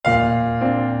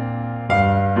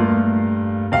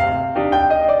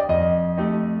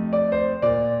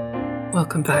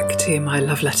welcome back to my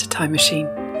love letter time machine.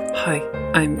 Hi,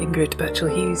 I'm Ingrid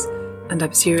Birchall-Hughes, and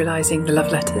I'm serialising the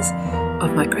love letters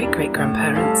of my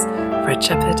great-great-grandparents, Fred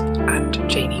Shepherd and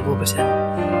Janie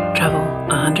Warburton. Travel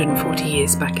 140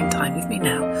 years back in time with me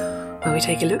now, where we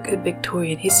take a look at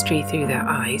Victorian history through their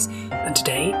eyes, and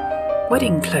today,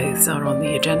 wedding clothes are on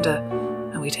the agenda,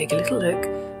 and we take a little look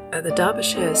at the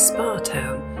Derbyshire spa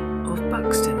town of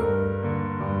Buxton.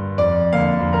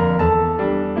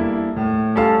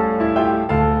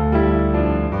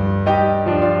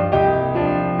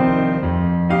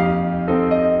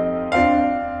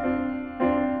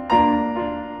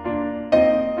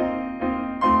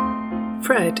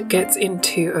 Fred gets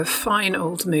into a fine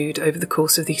old mood over the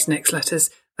course of these next letters,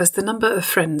 as the number of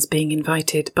friends being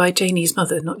invited by Janie's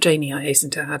mother, not Janie I hasten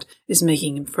to add, is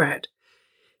making him fret.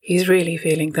 He's really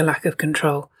feeling the lack of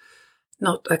control.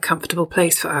 Not a comfortable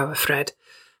place for our Fred.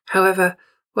 However,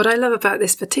 what I love about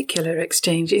this particular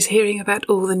exchange is hearing about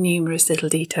all the numerous little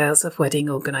details of wedding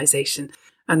organisation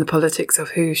and the politics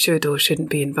of who should or shouldn't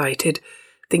be invited.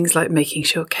 Things like making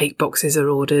sure cake boxes are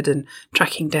ordered and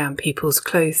tracking down people's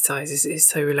clothes sizes is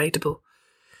so relatable.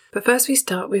 But first we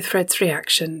start with Fred's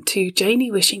reaction to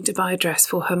Janie wishing to buy a dress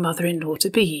for her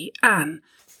mother-in-law-to-be, Anne,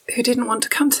 who didn't want to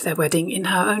come to their wedding in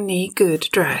her only good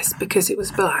dress because it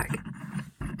was black.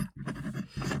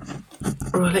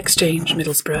 Royal Exchange,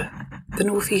 Middlesbrough, the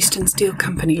North Eastern Steel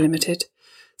Company Limited,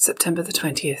 September the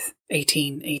 20th,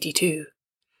 1882.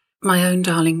 My own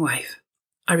darling wife,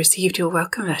 I received your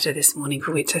welcome letter this morning,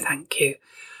 for which I thank you.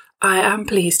 I am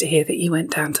pleased to hear that you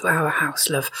went down to our house,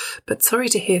 love, but sorry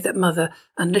to hear that Mother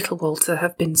and little Walter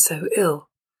have been so ill.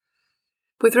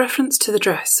 With reference to the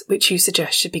dress which you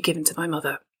suggest should be given to my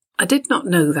mother, I did not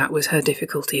know that was her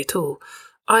difficulty at all.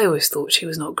 I always thought she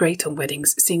was not great on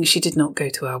weddings, seeing she did not go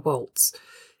to our waltz.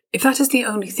 If that is the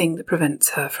only thing that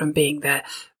prevents her from being there,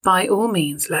 by all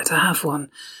means let her have one.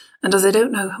 And as I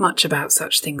don't know much about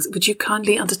such things, would you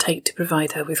kindly undertake to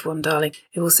provide her with one, darling?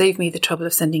 It will save me the trouble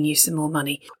of sending you some more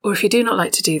money. Or if you do not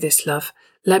like to do this, love,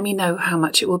 let me know how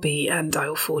much it will be and I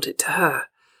will forward it to her.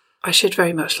 I should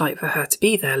very much like for her to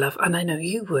be there, love, and I know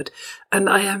you would. And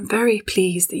I am very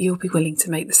pleased that you'll be willing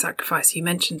to make the sacrifice you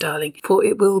mentioned, darling, for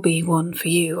it will be one for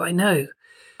you, I know.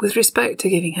 With respect to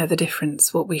giving her the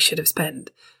difference, what we should have spent,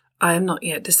 I am not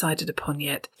yet decided upon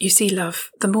yet. You see, love,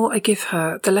 the more I give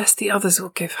her, the less the others will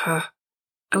give her.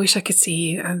 I wish I could see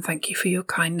you and thank you for your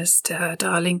kindness to her,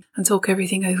 darling, and talk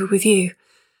everything over with you.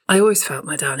 I always felt,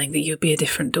 my darling, that you'd be a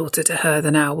different daughter to her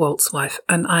than our waltz wife,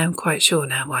 and I am quite sure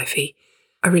now, wifey.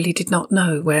 I really did not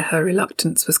know where her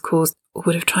reluctance was caused, or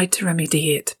would have tried to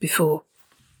remedy it before.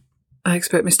 I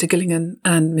expect Mr. Gillingham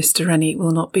and Mr. Rennie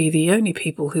will not be the only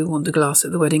people who want a glass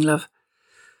at the wedding, love.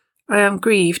 I am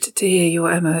grieved to hear your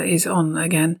Emma is on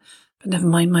again, but never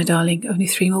mind, my darling, only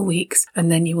 3 more weeks, and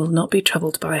then you will not be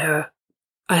troubled by her.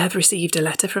 I have received a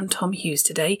letter from Tom Hughes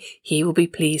today. He will be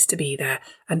pleased to be there,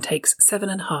 and takes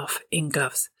 7.5 in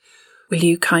gloves. Will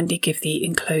you kindly give the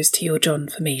enclosed to your John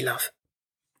for me, love?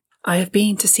 I have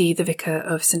been to see the Vicar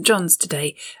of St. John's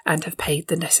today, and have paid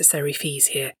the necessary fees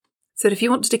here, so that if you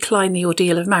want to decline the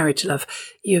ordeal of marriage, love,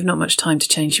 you have not much time to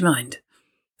change your mind.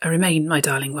 I remain, my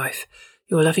darling wife,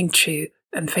 your loving, true,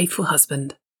 and faithful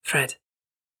husband, Fred.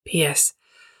 P.S.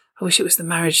 I wish it was the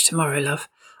marriage tomorrow, love.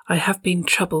 I have been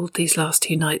troubled these last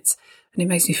 2 nights, and it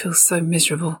makes me feel so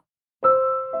miserable.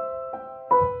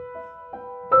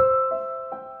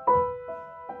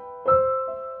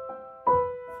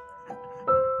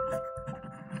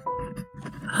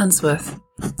 Handsworth,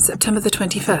 September the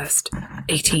 21st,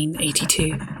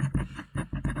 1882.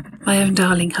 My own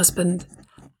darling husband,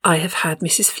 I have had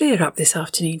Mrs. Fleer up this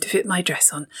afternoon to fit my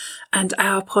dress on, and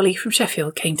our Polly from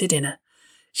Sheffield came to dinner.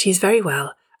 She is very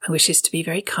well and wishes to be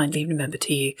very kindly remembered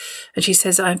to you, and she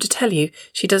says I am to tell you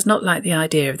she does not like the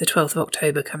idea of the 12th of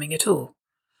October coming at all.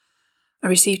 I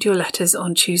received your letters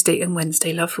on Tuesday and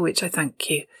Wednesday, love, for which I thank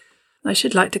you. I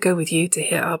should like to go with you to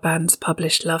hear our bands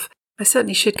published, love. I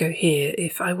certainly should go here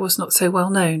if I was not so well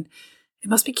known. It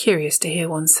must be curious to hear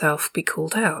oneself be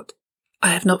called out. I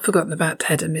have not forgotten about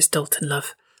Ted and Miss Dalton,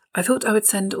 love. I thought I would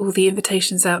send all the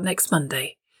invitations out next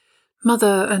Monday.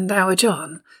 Mother and our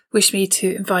John wish me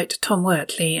to invite Tom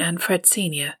Wortley and Fred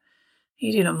Senior.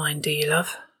 You do not mind, do you,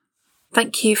 love?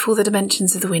 Thank you for the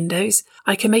dimensions of the windows.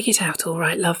 I can make it out all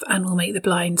right, love, and will make the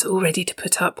blinds all ready to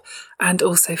put up, and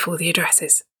also for the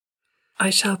addresses. I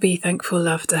shall be thankful,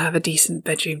 love, to have a decent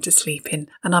bedroom to sleep in,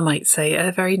 and I might say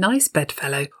a very nice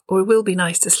bedfellow, or it will be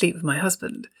nice to sleep with my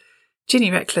husband. Ginny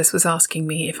Reckless was asking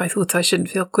me if I thought I shouldn't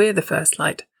feel queer the first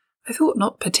night. I thought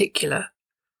not particular.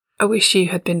 I wish you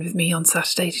had been with me on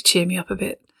Saturday to cheer me up a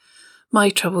bit.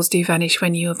 My troubles do vanish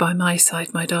when you are by my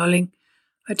side, my darling.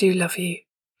 I do love you.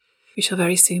 We shall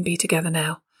very soon be together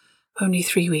now. Only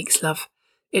 3 weeks, love.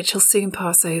 It shall soon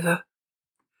pass over.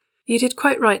 You did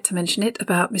quite right to mention it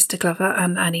about Mr. Glover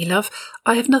and Annie, love.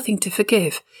 I have nothing to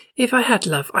forgive. If I had,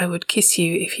 love, I would kiss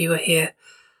you if you were here.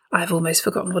 I have almost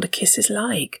forgotten what a kiss is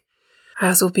like.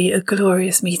 Ours will be a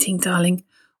glorious meeting, darling,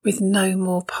 with no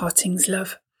more partings,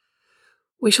 love.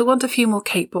 We shall want a few more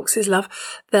cake boxes, love.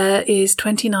 There is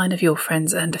 29 of your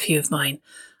friends and a few of mine.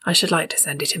 I should like to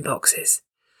send it in boxes.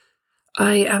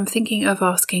 I am thinking of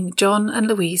asking John and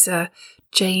Louisa,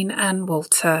 Jane and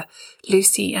Walter,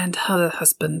 Lucy and her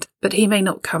husband, but he may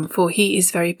not come, for he is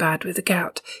very bad with the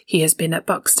gout. He has been at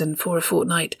Buxton for a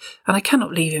fortnight, and I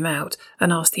cannot leave him out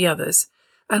and ask the others.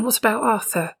 And what about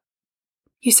Arthur?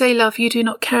 You say, love, you do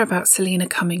not care about Selina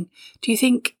coming. Do you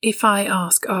think if I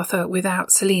ask Arthur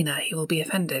without Selina he will be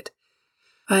offended?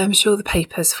 I am sure the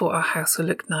papers for our house will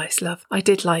look nice, love. I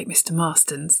did like Mr.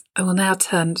 Marston's. I will now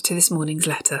turn to this morning's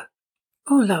letter.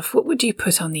 Oh, love, what would you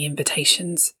put on the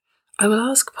invitations? I will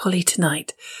ask Polly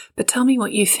tonight, but tell me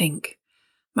what you think.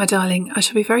 My darling, I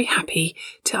shall be very happy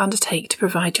to undertake to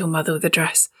provide your mother with a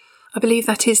dress. I believe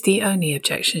that is the only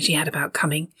objection she had about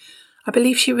coming. I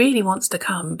believe she really wants to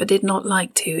come, but did not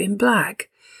like to in black.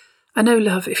 I know,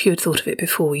 love, if you had thought of it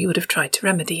before, you would have tried to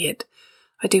remedy it.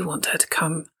 I do want her to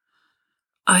come.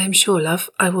 I am sure, love,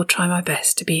 I will try my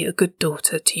best to be a good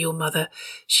daughter to your mother.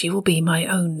 She will be my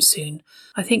own soon.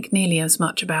 I think nearly as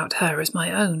much about her as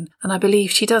my own, and I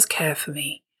believe she does care for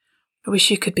me. I wish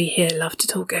you could be here, love, to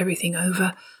talk everything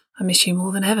over. I miss you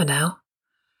more than ever now.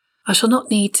 I shall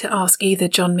not need to ask either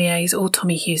John Mies or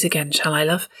Tommy Hughes again, shall I,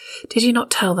 love? Did you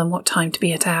not tell them what time to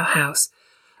be at our house?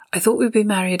 I thought we'd be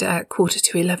married at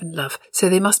 11:15, love, so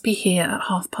they must be here at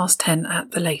 10:30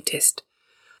 at the latest.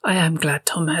 I am glad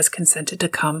Tom has consented to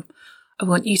come. I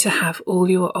want you to have all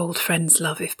your old friends,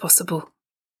 love, if possible.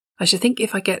 I should think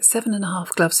if I get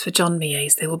 7.5 gloves for John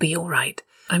Mies, they will be all right.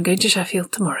 I'm going to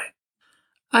Sheffield tomorrow.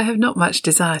 I have not much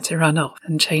desire to run off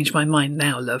and change my mind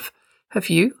now, love. Have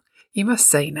you? You must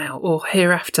say now, or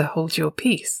hereafter hold your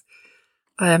peace.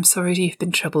 I am sorry you've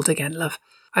been troubled again, love.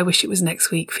 I wish it was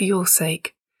next week for your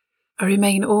sake. I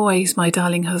remain always, my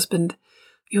darling husband,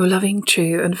 your loving,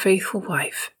 true and faithful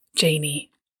wife, Janie.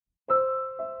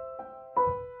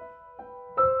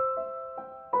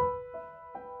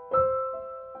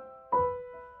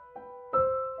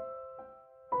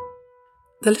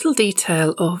 The little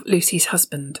detail of Lucy's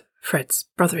husband, Fred's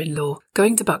brother-in-law,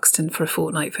 going to Buxton for a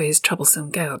fortnight for his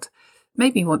troublesome gout,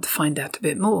 made me want to find out a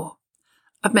bit more.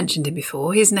 I've mentioned him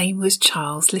before. His name was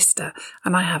Charles Lister,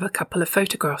 and I have a couple of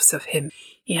photographs of him.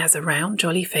 He has a round,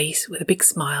 jolly face with a big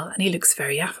smile, and he looks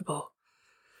very affable.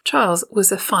 Charles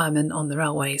was a fireman on the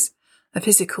railways, a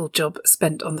physical job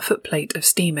spent on the footplate of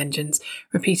steam engines,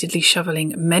 repeatedly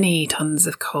shovelling many tons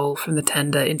of coal from the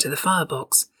tender into the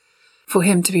firebox. For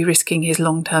him to be risking his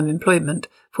long-term employment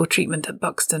for treatment at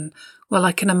Buxton, well,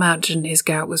 I can imagine his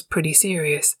gout was pretty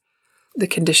serious. The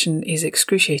condition is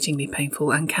excruciatingly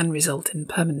painful and can result in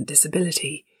permanent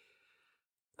disability.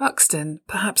 Buxton,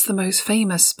 perhaps the most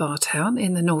famous spa town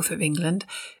in the north of England,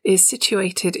 is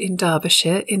situated in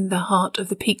Derbyshire in the heart of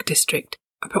the Peak District,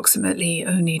 approximately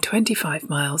only 25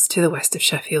 miles to the west of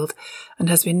Sheffield, and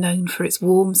has been known for its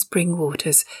warm spring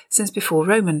waters since before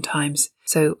Roman times,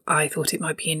 so I thought it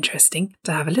might be interesting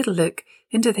to have a little look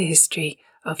into the history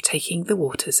of taking the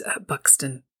waters at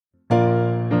Buxton.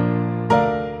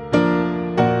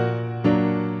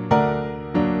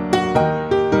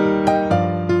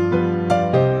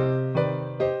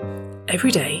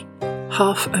 Every day,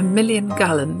 500,000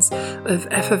 gallons of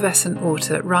effervescent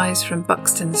water rise from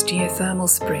Buxton's geothermal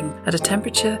spring at a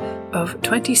temperature of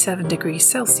 27 degrees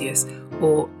Celsius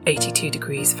or 82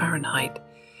 degrees Fahrenheit.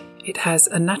 It has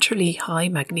a naturally high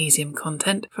magnesium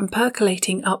content from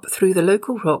percolating up through the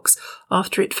local rocks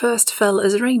after it first fell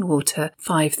as rainwater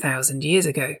 5,000 years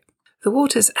ago. The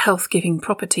water's health-giving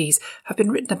properties have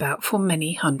been written about for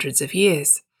many hundreds of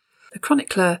years. The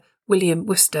chronicler William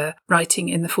Worcester, writing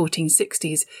in the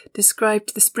 1460s,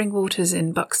 described the spring waters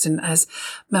in Buxton as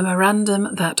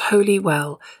memorandum that holy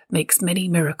well makes many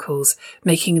miracles,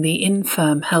 making the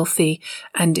infirm healthy,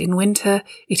 and in winter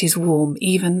it is warm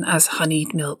even as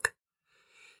honeyed milk.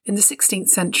 In the 16th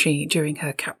century, during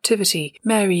her captivity,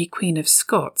 Mary, Queen of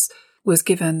Scots, was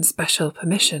given special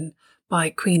permission by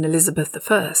Queen Elizabeth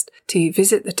I to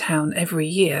visit the town every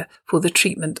year for the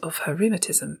treatment of her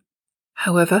rheumatism.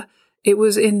 However, it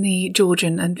was in the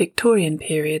Georgian and Victorian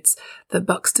periods that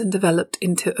Buxton developed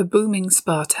into a booming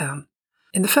spa town.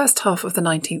 In the first half of the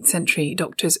 19th century,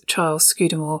 Doctors Charles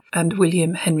Scudamore and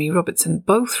William Henry Robertson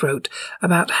both wrote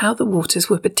about how the waters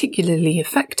were particularly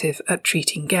effective at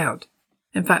treating gout.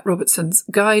 In fact, Robertson's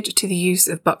Guide to the Use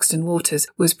of Buxton Waters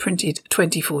was printed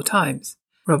 24 times.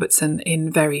 Robertson,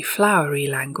 in very flowery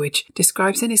language,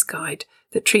 describes in his guide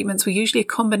that treatments were usually a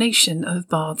combination of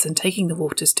baths and taking the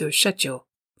waters to a schedule.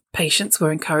 Patients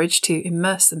were encouraged to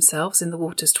immerse themselves in the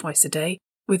waters twice a day,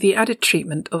 with the added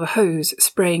treatment of a hose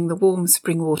spraying the warm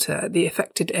spring water at the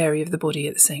affected area of the body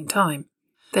at the same time.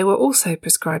 They were also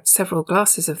prescribed several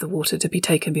glasses of the water to be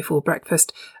taken before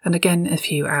breakfast and again a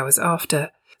few hours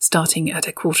after, starting at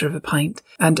a quarter of a pint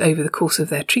and over the course of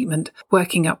their treatment,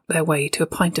 working up their way to a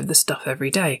pint of the stuff every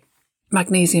day.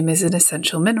 Magnesium is an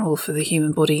essential mineral for the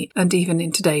human body, and even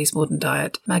in today's modern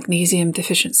diet, magnesium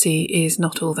deficiency is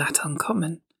not all that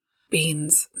uncommon.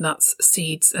 Beans, nuts,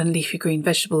 seeds and leafy green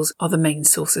vegetables are the main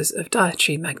sources of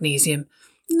dietary magnesium,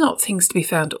 not things to be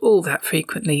found all that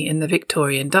frequently in the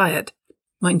Victorian diet.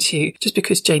 Mind you, just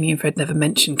because Janie and Fred never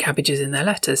mention cabbages in their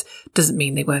letters doesn't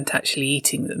mean they weren't actually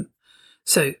eating them.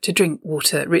 So, to drink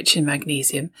water rich in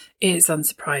magnesium, it is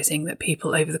unsurprising that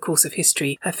people over the course of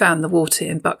history have found the water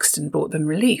in Buxton brought them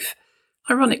relief.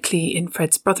 Ironically, in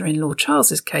Fred's brother-in-law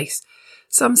Charles's case,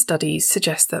 some studies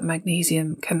suggest that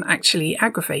magnesium can actually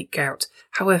aggravate gout.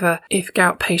 However, if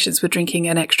gout patients were drinking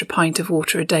an extra pint of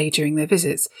water a day during their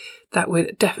visits, that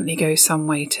would definitely go some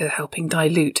way to helping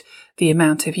dilute the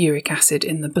amount of uric acid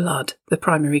in the blood, the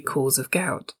primary cause of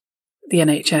gout. The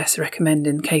NHS recommend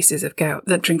in cases of gout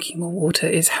that drinking more water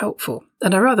is helpful,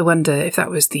 and I rather wonder if that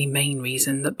was the main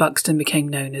reason that Buxton became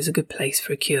known as a good place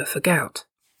for a cure for gout.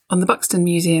 On the Buxton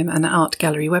Museum and Art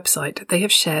Gallery website, they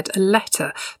have shared a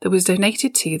letter that was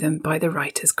donated to them by the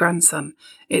writer's grandson.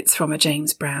 It's from a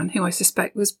James Brown, who I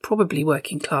suspect was probably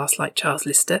working class like Charles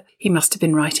Lister. He must have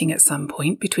been writing at some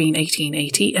point between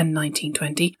 1880 and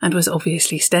 1920 and was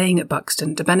obviously staying at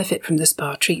Buxton to benefit from the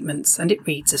spa treatments, and it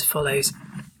reads as follows.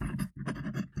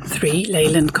 3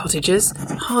 Leyland Cottages,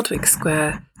 Hardwick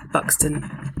Square,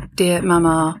 Buxton. Dear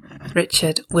Mamma,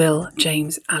 Richard, Will,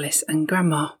 James, Alice and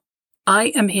Grandma.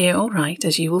 I am here all right,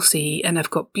 as you will see, and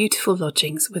have got beautiful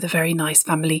lodgings with a very nice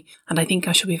family, and I think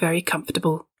I shall be very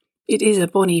comfortable. It is a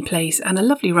bonny place and a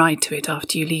lovely ride to it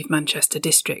after you leave Manchester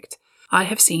district. I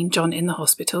have seen John in the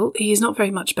hospital. He is not very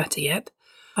much better yet.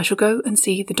 I shall go and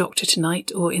see the doctor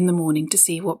tonight or in the morning to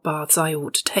see what baths I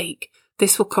ought to take.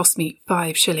 This will cost me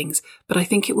 5 shillings, but I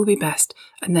think it will be best,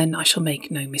 and then I shall make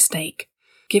no mistake.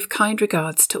 Give kind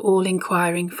regards to all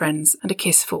inquiring friends and a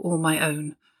kiss for all my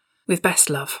own. With best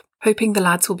love. Hoping the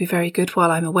lads will be very good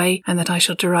while I'm away and that I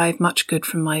shall derive much good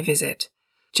from my visit.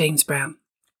 James Brown.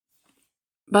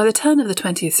 By the turn of the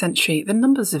 20th century, the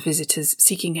numbers of visitors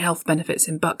seeking health benefits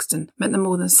in Buxton meant that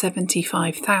more than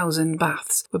 75,000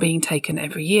 baths were being taken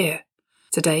every year.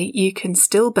 Today, you can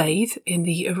still bathe in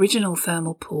the original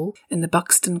thermal pool in the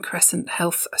Buxton Crescent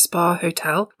Health Spa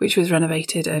Hotel, which was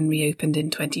renovated and reopened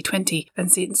in 2020,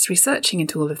 and since researching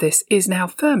into all of this is now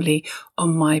firmly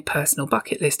on my personal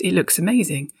bucket list. It looks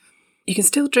amazing. You can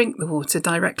still drink the water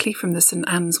directly from the St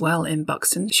Anne's Well in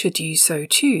Buxton, should you so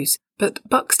choose, but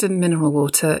Buxton mineral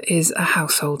water is a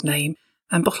household name,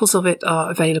 and bottles of it are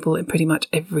available in pretty much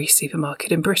every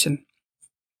supermarket in Britain.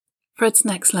 Fred's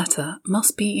next letter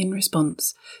must be in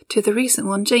response to the recent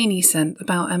one Janie sent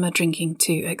about Emma drinking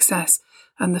to excess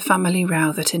and the family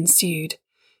row that ensued.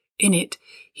 In it,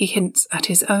 he hints at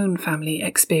his own family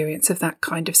experience of that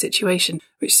kind of situation,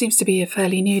 which seems to be a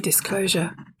fairly new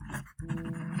disclosure.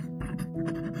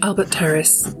 Albert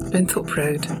Terrace, Binthorpe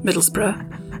Road,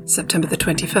 Middlesbrough, September the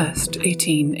 21st,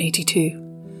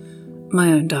 1882.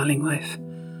 My own darling wife.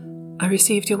 I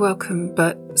received your welcome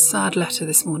but sad letter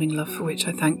this morning, love, for which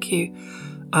I thank you.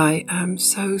 I am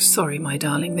so sorry, my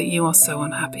darling, that you are so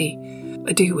unhappy.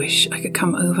 I do wish I could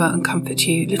come over and comfort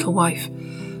you, little wife,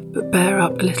 but bear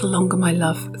up a little longer, my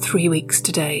love, 3 weeks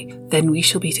today, then we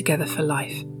shall be together for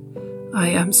life. I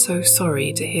am so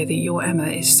sorry to hear that your Emma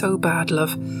is so bad,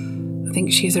 love. I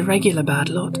think she is a regular bad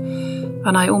lot,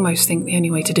 and I almost think the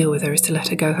only way to deal with her is to let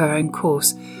her go her own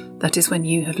course. That is when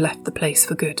you have left the place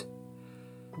for good.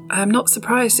 I am not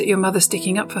surprised at your mother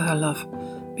sticking up for her, love,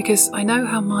 because I know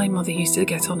how my mother used to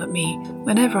get on at me.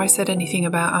 Whenever I said anything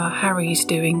about our Harry's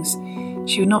doings,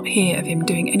 she would not hear of him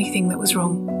doing anything that was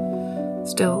wrong.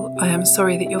 Still, I am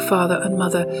sorry that your father and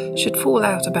mother should fall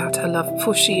out about her, love,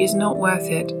 for she is not worth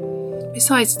it.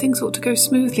 Besides, things ought to go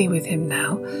smoothly with him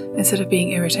now, instead of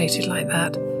being irritated like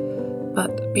that.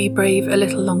 But be brave a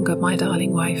little longer, my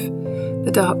darling wife.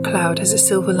 The dark cloud has a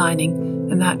silver lining,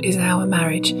 and that is our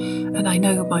marriage, and I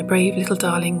know my brave little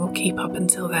darling will keep up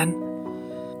until then.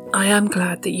 I am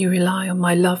glad that you rely on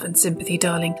my love and sympathy,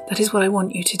 darling. That is what I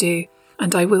want you to do,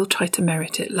 and I will try to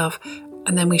merit it, love,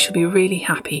 and then we shall be really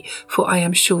happy, for I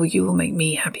am sure you will make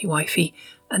me happy, wifey,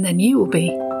 and then you will be.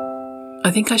 I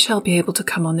think I shall be able to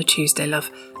come on the Tuesday, love,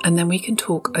 and then we can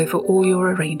talk over all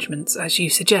your arrangements as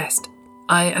you suggest.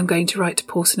 I am going to write to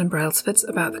Pawson and Brailsford's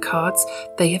about the cards.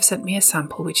 They have sent me a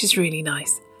sample, which is really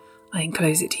nice. I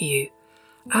enclose it to you.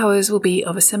 Ours will be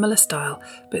of a similar style,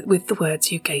 but with the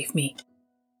words you gave me.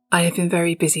 I have been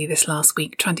very busy this last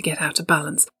week trying to get out of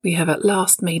balance. We have at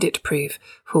last made it prove,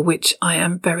 for which I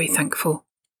am very thankful.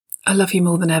 I love you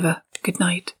more than ever. Good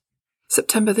night.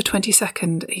 September the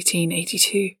 22nd,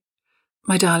 1882.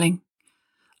 My darling,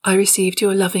 I received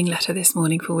your loving letter this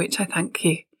morning, for which I thank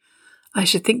you. I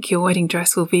should think your wedding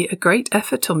dress will be a great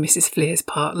effort on Mrs. Fleur's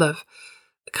part, love.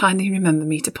 Kindly remember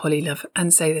me to Polly, love,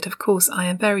 and say that of course I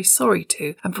am very sorry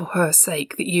to, and for her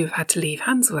sake, that you have had to leave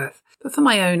Handsworth, but for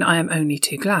my own I am only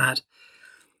too glad.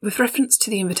 With reference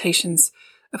to the invitations,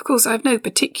 of course I have no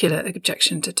particular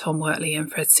objection to Tom Wortley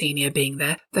and Fred Senior being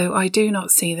there, though I do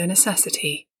not see the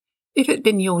necessity. If it had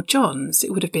been your Johns,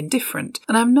 it would have been different,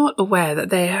 and I am not aware that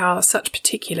they are such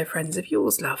particular friends of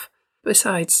yours, love.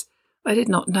 Besides, I did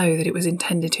not know that it was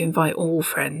intended to invite all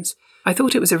friends. I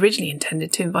thought it was originally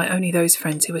intended to invite only those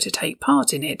friends who were to take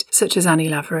part in it, such as Annie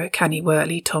Laverick, Annie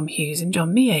Wortley, Tom Hughes and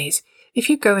John Mies. If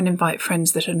you go and invite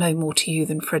friends that are no more to you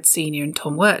than Fred Senior and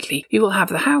Tom Wortley, you will have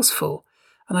the house full,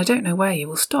 and I don't know where you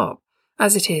will stop.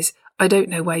 As it is, I don't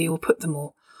know where you will put them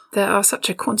all. There are such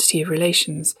a quantity of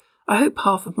relations. I hope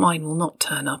half of mine will not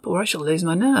turn up, or I shall lose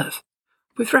my nerve.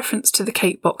 With reference to the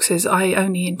cake boxes, I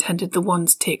only intended the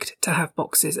ones ticked to have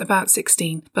boxes, about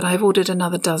 16, but I have ordered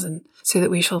another dozen, so that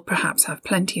we shall perhaps have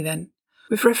plenty then.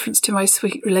 With reference to my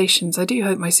sweet relations, I do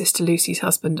hope my sister Lucy's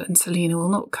husband and Selina will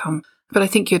not come, but I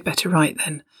think you had better write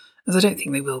then, as I don't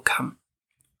think they will come.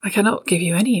 I cannot give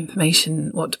you any information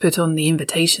what to put on the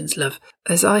invitations, love,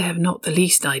 as I have not the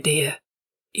least idea.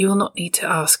 You will not need to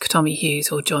ask Tommy Hughes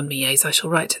or John Mies. I shall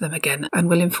write to them again and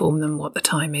will inform them what the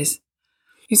time is.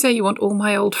 You say you want all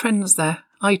my old friends there.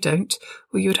 I don't,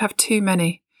 or you would have too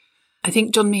many. I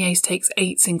think John Mies takes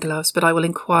 8 singloves, but I will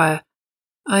inquire.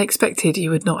 I expected you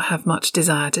would not have much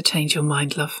desire to change your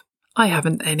mind, love. I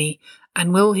haven't any,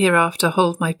 and will hereafter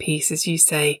hold my peace, as you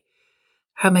say.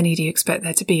 How many do you expect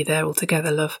there to be there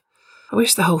altogether, love? I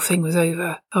wish the whole thing was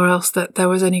over, or else that there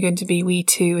was only going to be we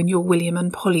two and your William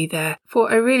and Polly there,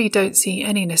 for I really don't see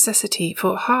any necessity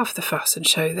for half the fuss and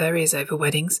show there is over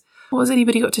weddings. What has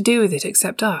anybody got to do with it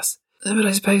except us? But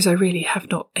I suppose I really have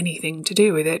not anything to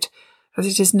do with it, as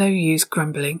it is no use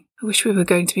grumbling. I wish we were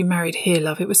going to be married here,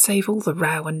 love. It would save all the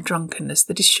row and drunkenness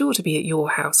that is sure to be at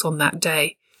your house on that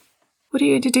day. What are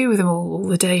you going to do with them all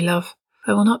the day, love?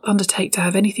 I will not undertake to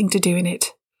have anything to do in it.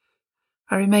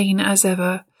 I remain, as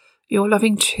ever, your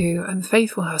loving, true and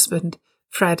faithful husband,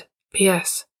 Fred.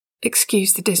 P.S.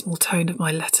 Excuse the dismal tone of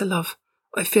my letter, love.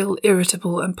 I feel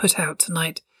irritable and put out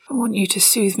tonight. I want you to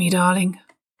soothe me, darling.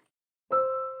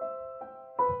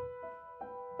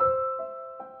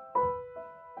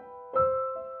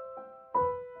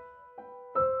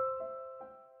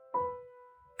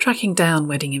 Tracking down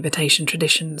wedding invitation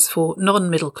traditions for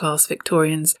non-middle-class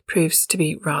Victorians proves to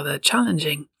be rather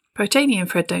challenging. Both Janie and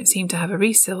Fred don't seem to have a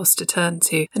resource to turn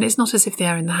to, and it's not as if they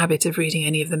are in the habit of reading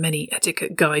any of the many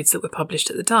etiquette guides that were published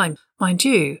at the time. Mind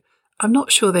you, I'm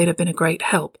not sure they'd have been a great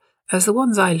help, as the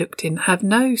ones I looked in have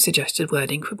no suggested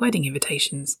wording for wedding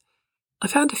invitations. I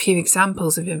found a few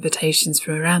examples of invitations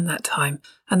from around that time,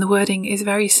 and the wording is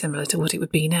very similar to what it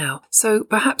would be now, so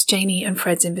perhaps Janie and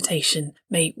Fred's invitation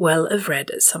may well have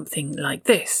read something like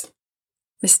this.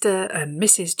 Mr. and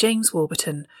Mrs. James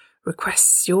Warburton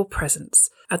requests your presence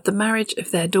at the marriage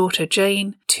of their daughter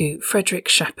Jane to Frederick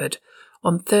Shepherd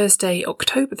on Thursday,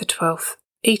 October the 12th,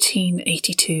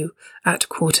 1882 at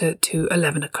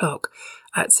 11:15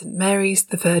 at St. Mary's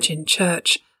the Virgin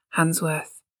Church,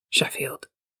 Handsworth, Sheffield.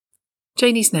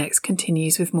 Janie's next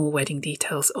continues with more wedding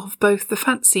details of both the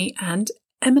fancy and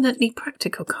eminently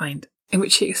practical kind, in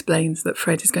which she explains that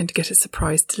Fred is going to get a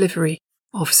surprise delivery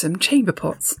of some chamber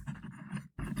pots.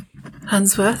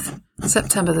 Handsworth,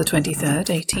 September the 23rd,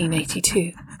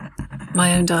 1882.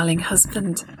 My own darling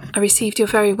husband, I received your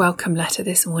very welcome letter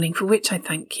this morning, for which I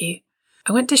thank you.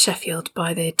 I went to Sheffield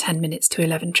by the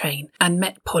 11:10 train and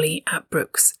met Polly at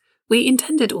Brooks. We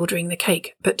intended ordering the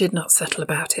cake, but did not settle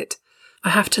about it. I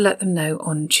have to let them know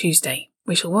on Tuesday.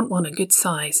 We shall want one a good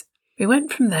size. We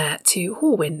went from there to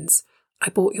Horwin's. I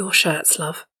bought your shirts,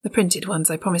 love, the printed ones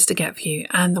I promised to get for you,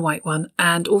 and the white one,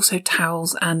 and also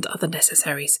towels and other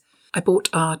necessaries. I bought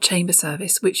our chamber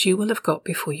service, which you will have got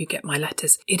before you get my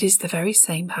letters. It is the very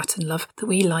same pattern, love, that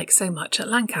we like so much at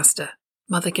Lancaster.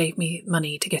 Mother gave me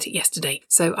money to get it yesterday,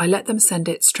 so I let them send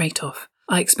it straight off.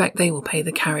 I expect they will pay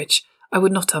the carriage. I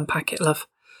would not unpack it, love.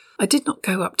 I did not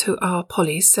go up to our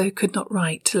Polly's, so could not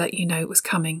write to let you know it was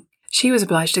coming. She was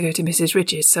obliged to go to Mrs.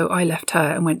 Ridge's, so I left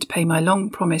her and went to pay my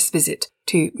long-promised visit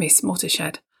to Miss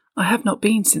Mottershed. I have not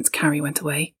been since Carrie went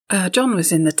away. John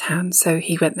was in the town, so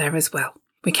he went there as well.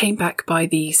 We came back by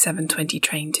the 7:20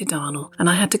 train to Darnall, and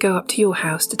I had to go up to your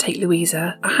house to take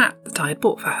Louisa a hat that I had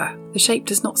bought for her. The shape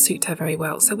does not suit her very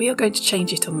well, so we are going to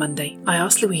change it on Monday. I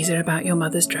asked Louisa about your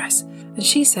mother's dress, and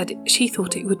she said she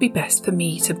thought it would be best for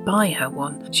me to buy her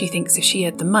one. She thinks if she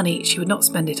had the money, she would not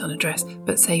spend it on a dress,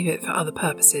 but save it for other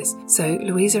purposes. So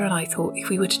Louisa and I thought if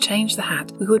we were to change the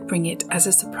hat, we would bring it as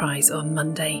a surprise on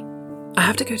Monday. I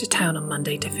have to go to town on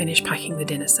Monday to finish packing the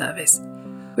dinner service.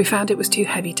 We found it was too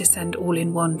heavy to send all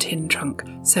in one tin trunk,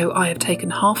 so I have taken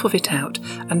half of it out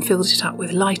and filled it up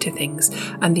with lighter things,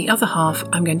 and the other half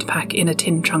I'm going to pack in a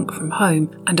tin trunk from home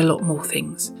and a lot more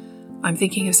things. I'm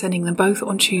thinking of sending them both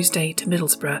on Tuesday to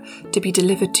Middlesbrough to be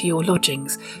delivered to your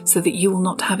lodgings so that you will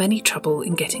not have any trouble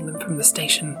in getting them from the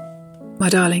station. My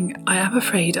darling, I am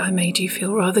afraid I made you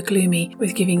feel rather gloomy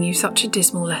with giving you such a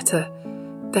dismal letter.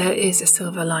 There is a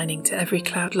silver lining to every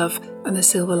cloud, love, and the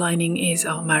silver lining is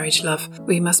our marriage, love.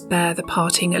 We must bear the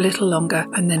parting a little longer,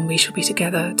 and then we shall be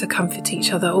together to comfort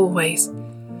each other always.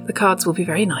 The cards will be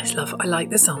very nice, love. I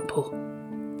like the sample.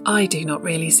 I do not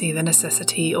really see the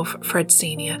necessity of Fred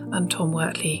Sr. and Tom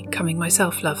Wortley coming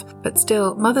myself, love, but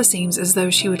still, Mother seems as though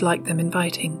she would like them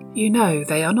inviting. You know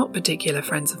they are not particular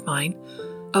friends of mine.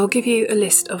 I'll give you a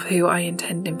list of who I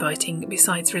intend inviting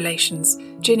besides relations.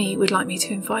 Ginny would like me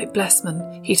to invite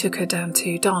Blessman. He took her down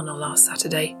to Darnall last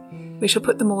Saturday. We shall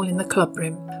put them all in the club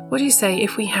room. What do you say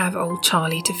if we have old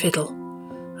Charlie to fiddle?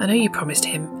 I know you promised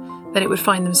him. Then it would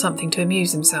find them something to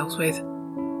amuse themselves with.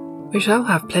 We shall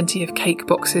have plenty of cake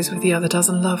boxes with the other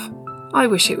dozen, love. I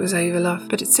wish it was over, love,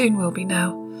 but it soon will be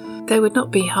now. There would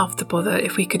not be half the bother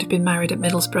if we could have been married at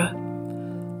Middlesbrough.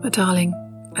 My darling,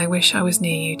 I wish I was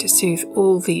near you to soothe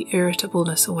all the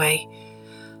irritableness away.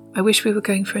 I wish we were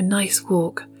going for a nice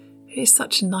walk. It is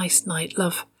such a nice night,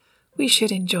 love. We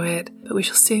should enjoy it, but we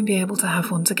shall soon be able to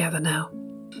have one together now.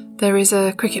 There is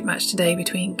a cricket match today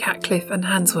between Catcliffe and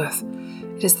Handsworth.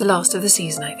 It is the last of the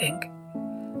season, I think.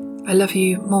 I love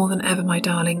you more than ever, my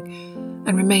darling,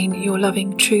 and remain your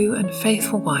loving, true and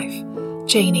faithful wife,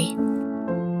 Janie.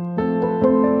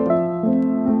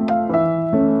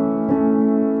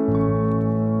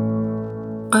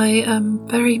 I am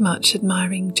very much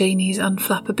admiring Janie's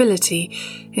unflappability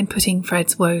in putting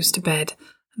Fred's woes to bed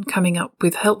and coming up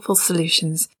with helpful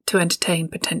solutions to entertain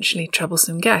potentially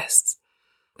troublesome guests.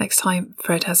 Next time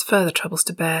Fred has further troubles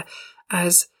to bear,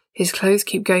 as his clothes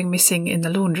keep going missing in the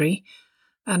laundry,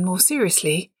 and more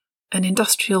seriously, an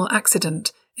industrial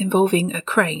accident involving a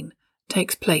crane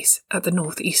takes place at the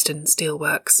North Eastern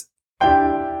Steelworks.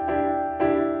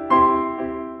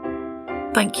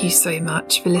 Thank you so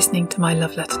much for listening to my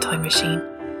Love Letter Time Machine.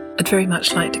 I'd very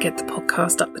much like to get the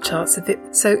podcast up the charts a bit,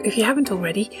 so if you haven't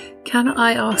already, can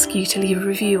I ask you to leave a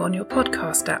review on your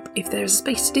podcast app if there is a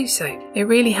space to do so? It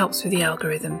really helps with the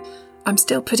algorithm. I'm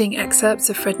still putting excerpts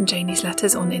of Fred and Janie's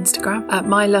letters on Instagram at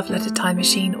My Love Letter Time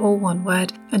Machine, all one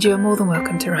word, and you are more than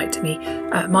welcome to write to me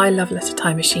at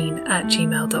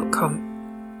mylovelettertimemachine@gmail.com.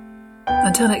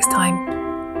 Until next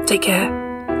time, take care.